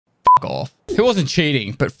off. He wasn't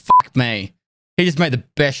cheating, but fuck me. He just made the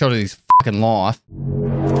best shot of his fucking life.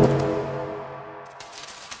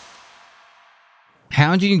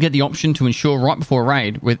 How do you get the option to ensure right before a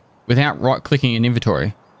raid without right-clicking in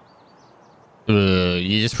inventory?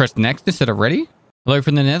 You just press next instead of ready? Hello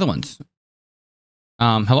from the Netherlands.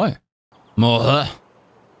 Hello. More.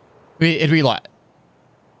 It'd be like...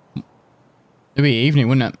 It'd be evening,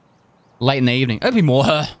 wouldn't it? Late in the evening. It'd be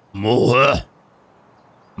more. More.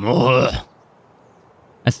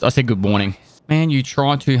 I said good morning. Man, you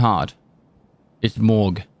try too hard. It's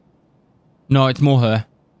morgue. No, it's more her.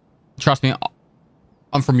 Trust me,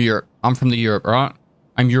 I'm from Europe. I'm from the Europe, right?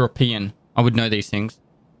 I'm European. I would know these things.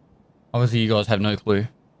 Obviously, you guys have no clue.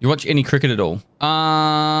 You watch any cricket at all?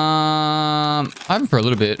 I haven't for a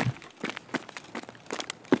little bit.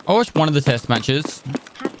 I watched one of the test matches.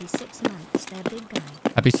 Happy 6 months, they're big guy.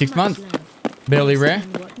 Happy 6 months. Love. Barely rare.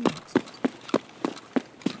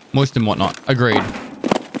 Moist and whatnot. Agreed.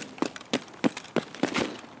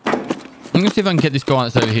 I'm gonna see if I can get this guy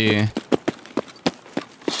that's over here.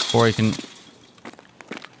 Or he can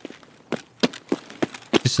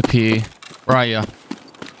disappear. Where are you?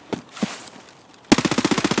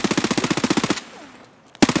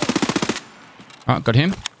 Alright, got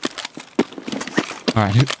him.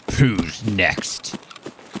 Alright, who's next?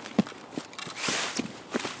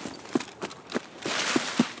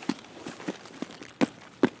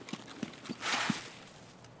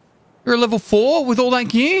 You're a level 4 with all that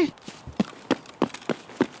gear?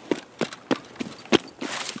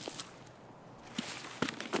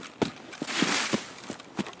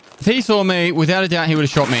 If he saw me, without a doubt, he would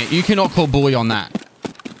have shot me. You cannot call bully on that.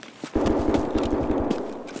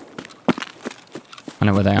 I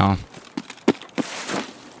know where they are.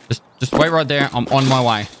 Just wait right there. I'm on my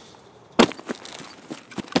way.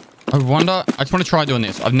 I wonder... I just want to try doing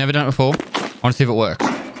this. I've never done it before. I want to see if it works.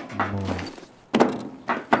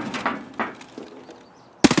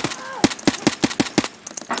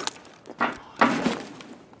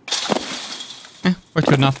 Works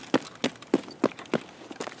good enough.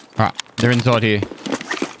 Alright, they're inside here.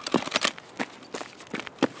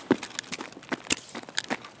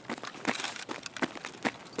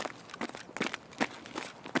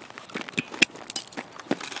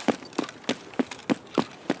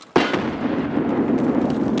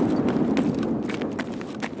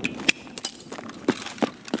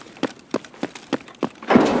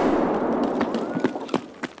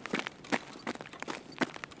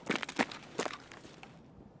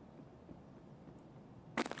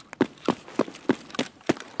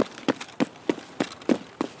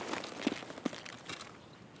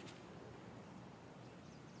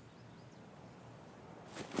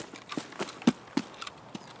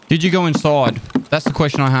 Did you go inside? That's the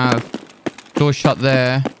question I have. Door shut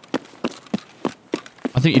there.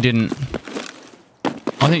 I think you didn't.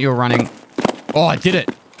 I think you're running. Oh, I did it.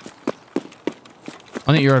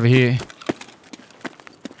 I think you're over here.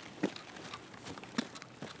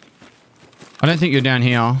 I don't think you're down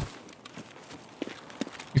here.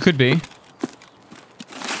 You could be.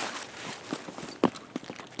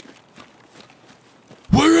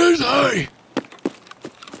 Where is he?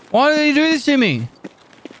 Why did he do this to me?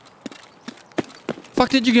 Fuck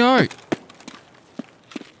did you go?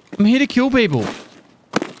 I'm here to kill people.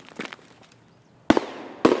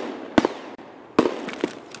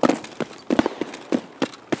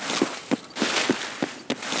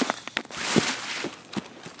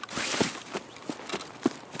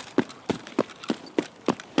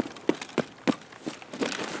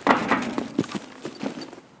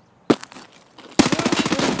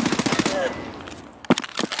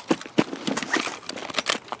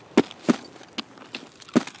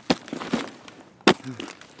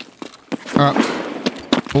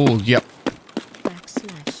 Oh, yep.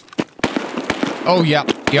 Backslash. Oh, yep.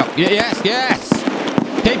 Yep. Yes, yes.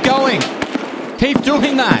 Keep going. Keep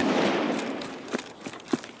doing that.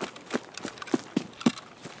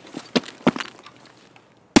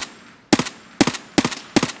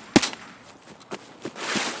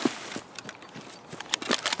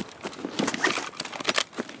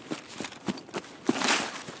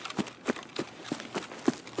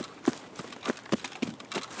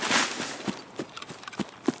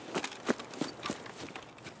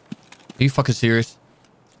 Are you fucking serious?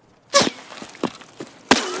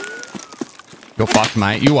 You're fucked,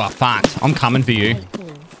 mate. You are fucked. I'm coming for you. Hey, Paul.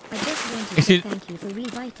 I just wanted to thank you for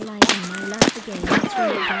revitalizing my love for games. It's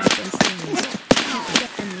really guys and streams. Can't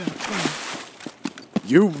get them yet, can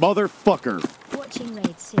You motherfucker! Watching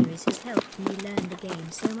Raid series has helped me learn the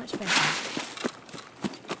game so much better.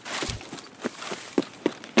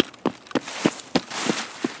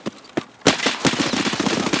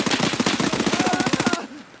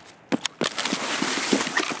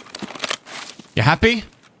 You happy?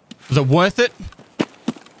 Was it worth it?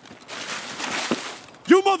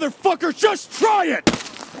 You motherfucker, just try it!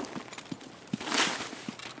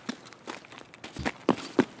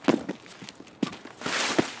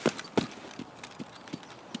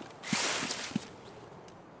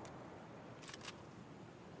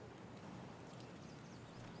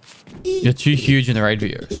 You're too huge in the raid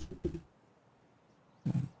videos.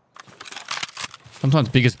 Sometimes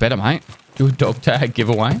bigger is better, mate. Do a dog tag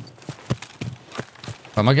giveaway.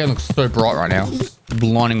 Oh, my game looks so bright right now. It's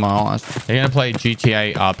blinding my eyes. Are you going to play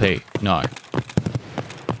GTA RP? No.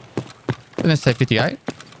 Didn't they say 58?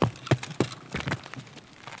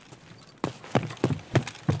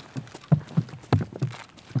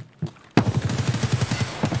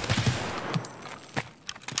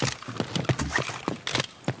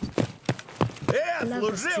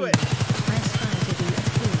 Love this too. I aspire to be as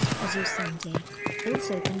cute as you, Santi.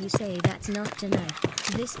 Also, can you say that's not enough?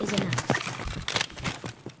 This is enough.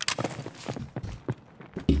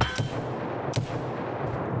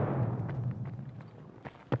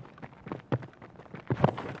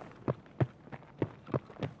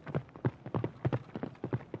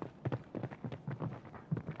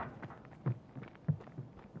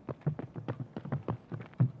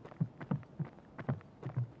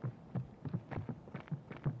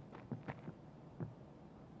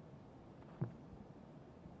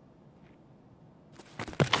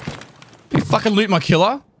 You fucking loot my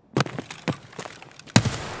killer?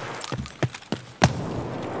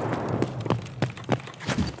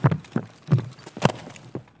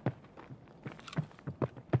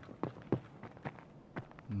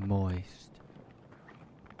 Moist.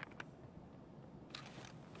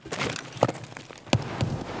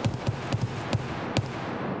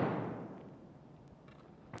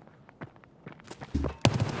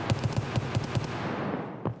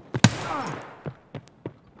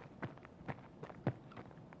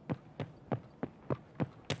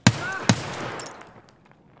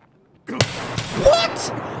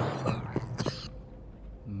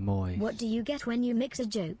 Moist. What do you get when you mix a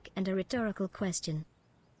joke and a rhetorical question?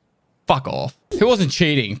 Fuck off. He wasn't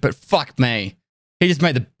cheating, but fuck me. He just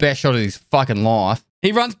made the best shot of his fucking life.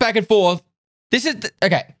 He runs back and forth. This is...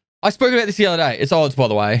 okay. I spoke about this the other day. It's odds, by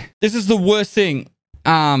the way. This is the worst thing.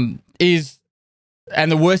 And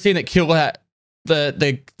the worst thing that Killer,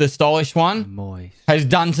 the stylish one, Moist, has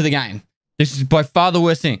done to the game. This is by far the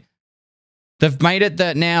worst thing. They've made it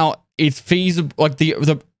that now it's feasible. Like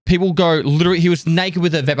the people go literally. He was naked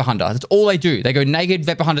with a Vepper Hunter. That's all they do. They go naked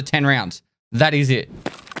Vepper Hunter 10 rounds. That is it.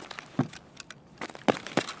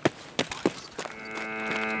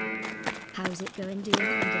 How's it going, dear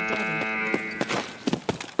Hunter Daddy?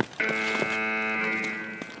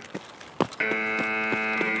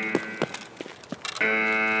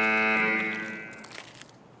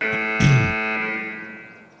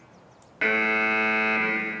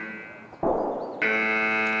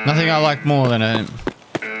 Nothing I like more than a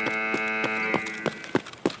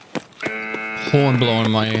horn blowing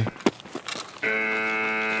in my ear.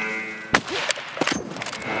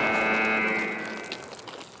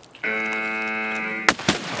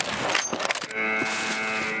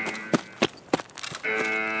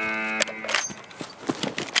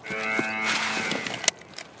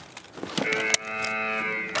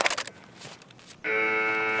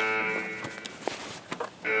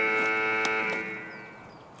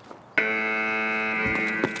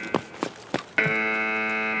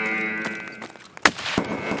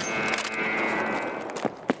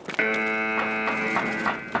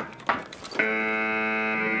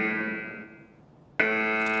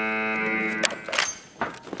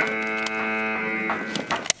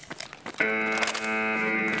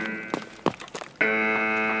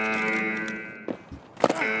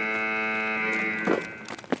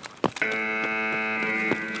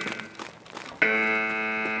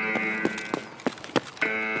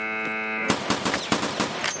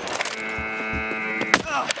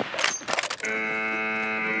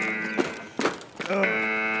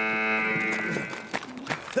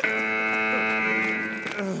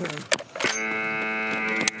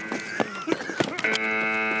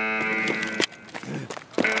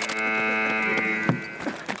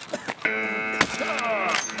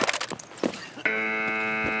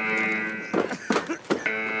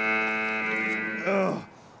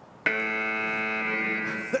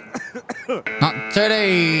 Not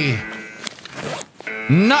today.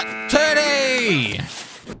 Not today.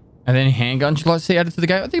 And then handguns you'd like to see added to the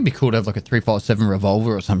game? I think it'd be cool to have like a 357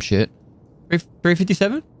 revolver or some shit.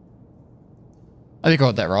 357? I think I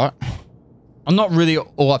got that right. I'm not really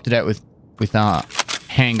all up to date with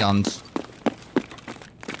handguns.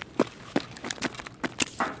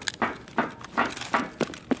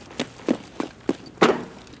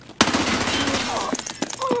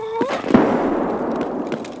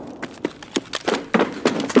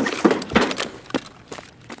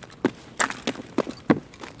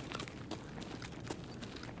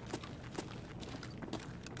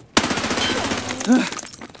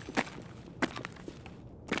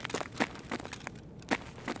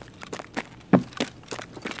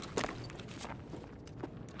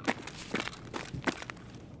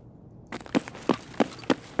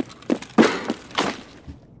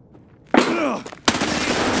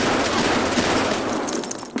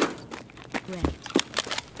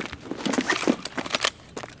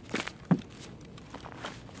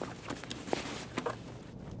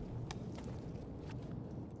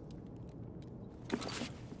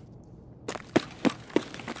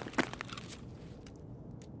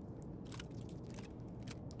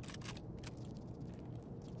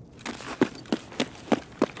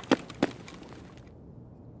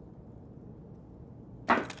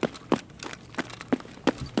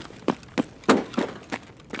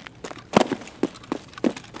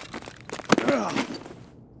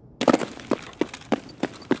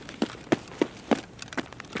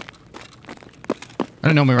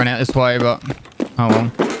 don't normally run out this way, but oh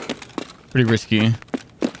well. Pretty risky.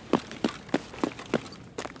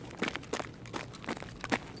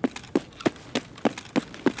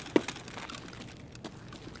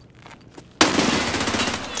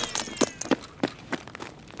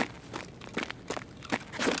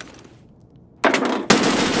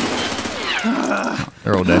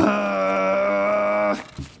 They're all dead.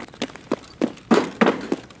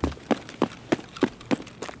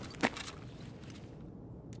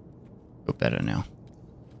 Feel better now.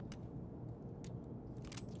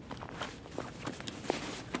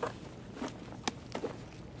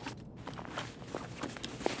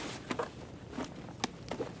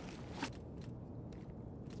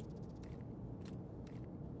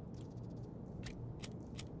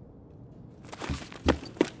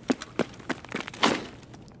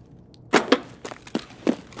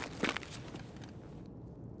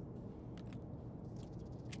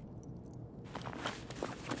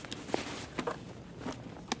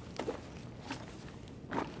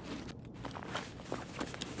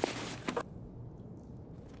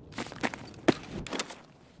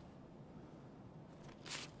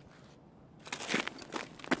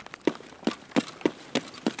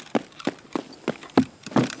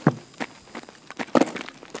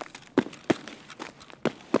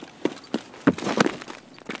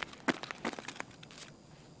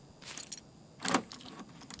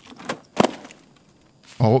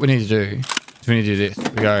 Oh, what we need to do is we need to do this.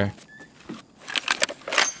 We go.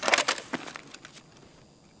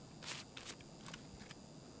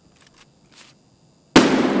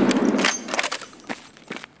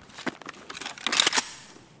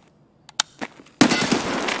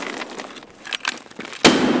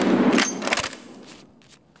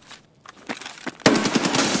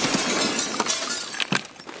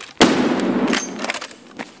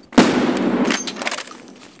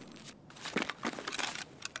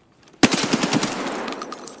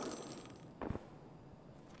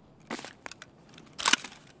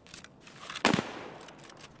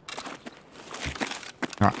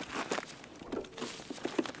 All right.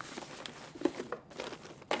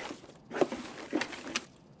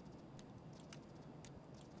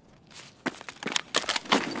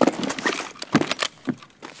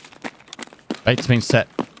 Bait's been set.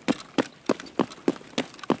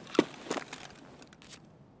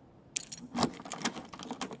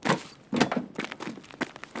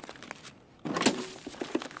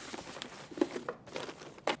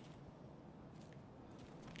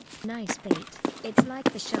 Nice bait. It's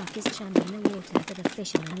like the shark is chanting the water for the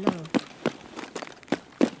fisherman low.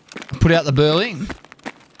 Put out the burley.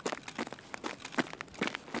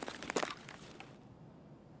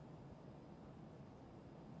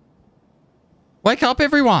 Wake up,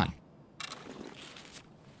 everyone.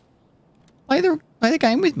 Play the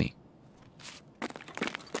game with me.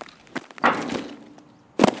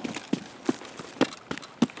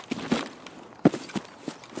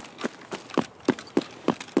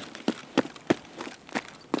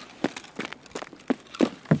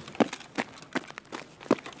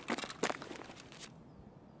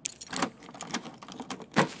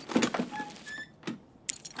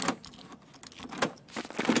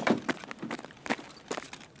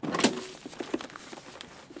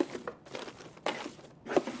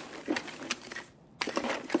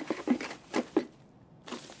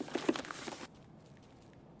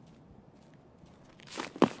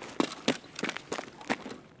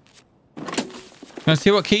 Now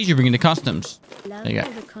see what keys you're bringing to customs. Love There you all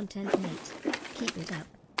go. the content, mate. Keep it up.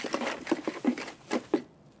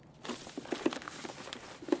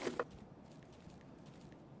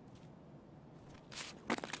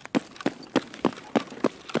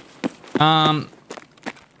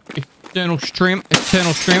 Eternal streamer,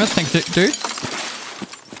 thanks dude.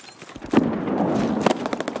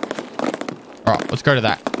 Alright, let's go to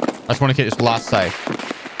that. I just want to get this last save.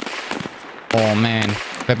 Oh man.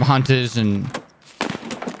 Pepper hunters and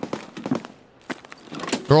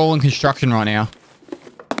they're all in construction right now.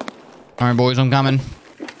 Alright boys, I'm coming.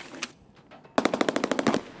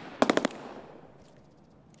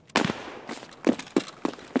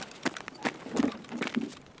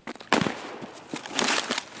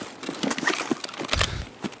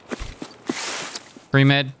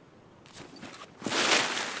 Pre-med.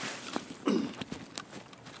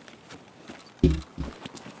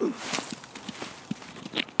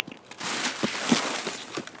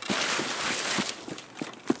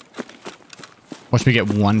 Watch me get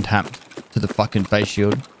one tap to the fucking face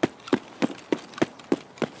shield.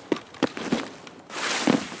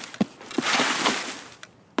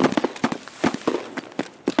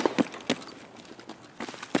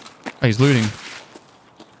 Oh, he's looting.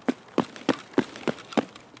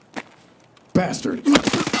 bastard.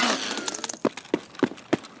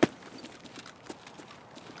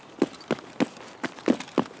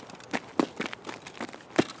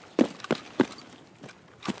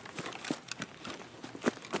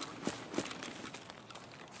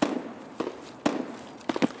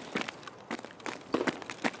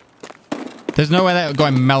 There's no way that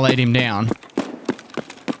guy meleeed him down.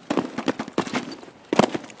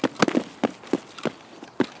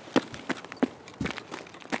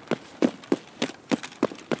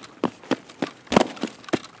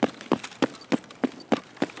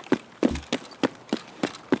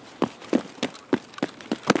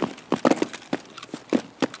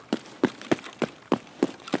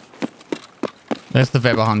 There's the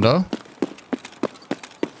Weberhunder.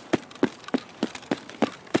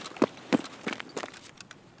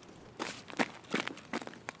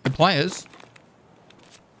 The players.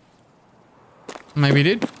 Maybe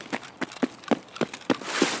he did.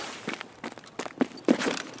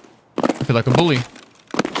 I feel like a bully.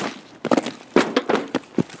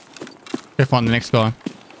 Go find the next guy.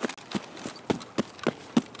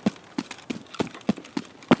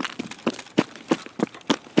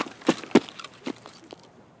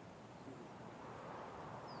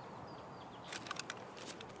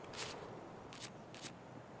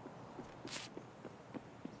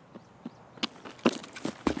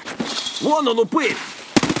 Вон он упырь!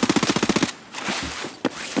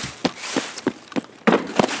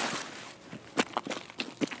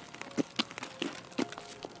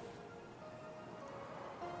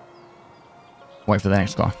 Wait for the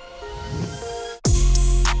next guy.